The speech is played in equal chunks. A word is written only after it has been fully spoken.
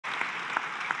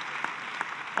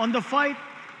On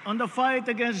the fight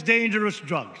against dangerous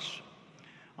drugs,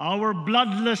 our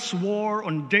bloodless war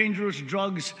on dangerous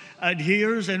drugs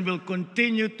adheres and will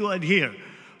continue to adhere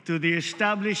to the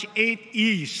established 8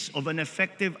 E's of an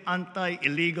effective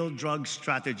anti-illegal drug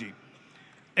strategy.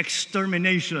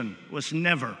 Extermination was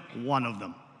never one of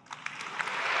them.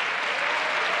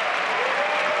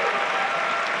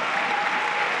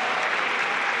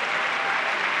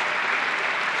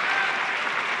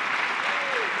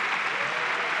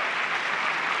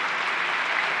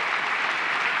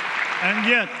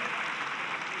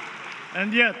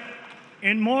 And yet,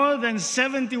 in more than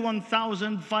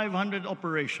 71,500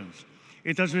 operations,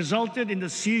 it has resulted in the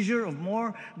seizure of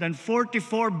more than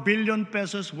 44 billion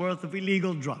pesos worth of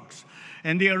illegal drugs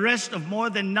and the arrest of more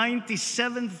than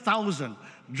 97,000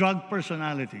 drug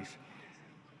personalities.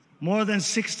 More than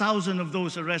 6,000 of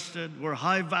those arrested were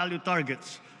high-value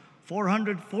targets.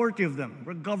 440 of them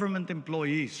were government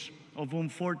employees, of whom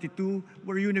 42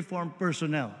 were uniformed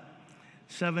personnel.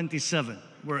 77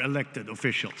 were elected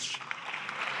officials.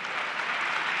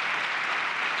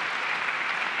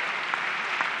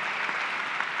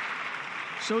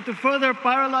 So to further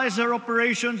paralyze their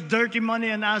operations, dirty money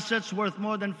and assets worth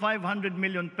more than 500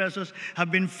 million pesos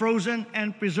have been frozen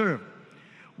and preserved.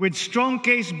 With strong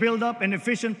case buildup and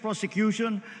efficient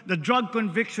prosecution, the drug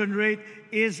conviction rate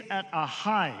is at a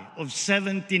high of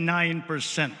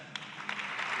 79%.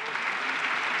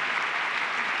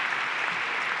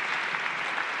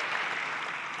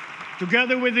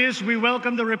 Together with this, we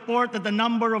welcome the report that the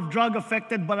number of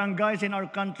drug-affected barangays in our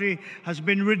country has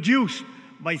been reduced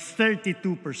by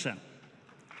 32%.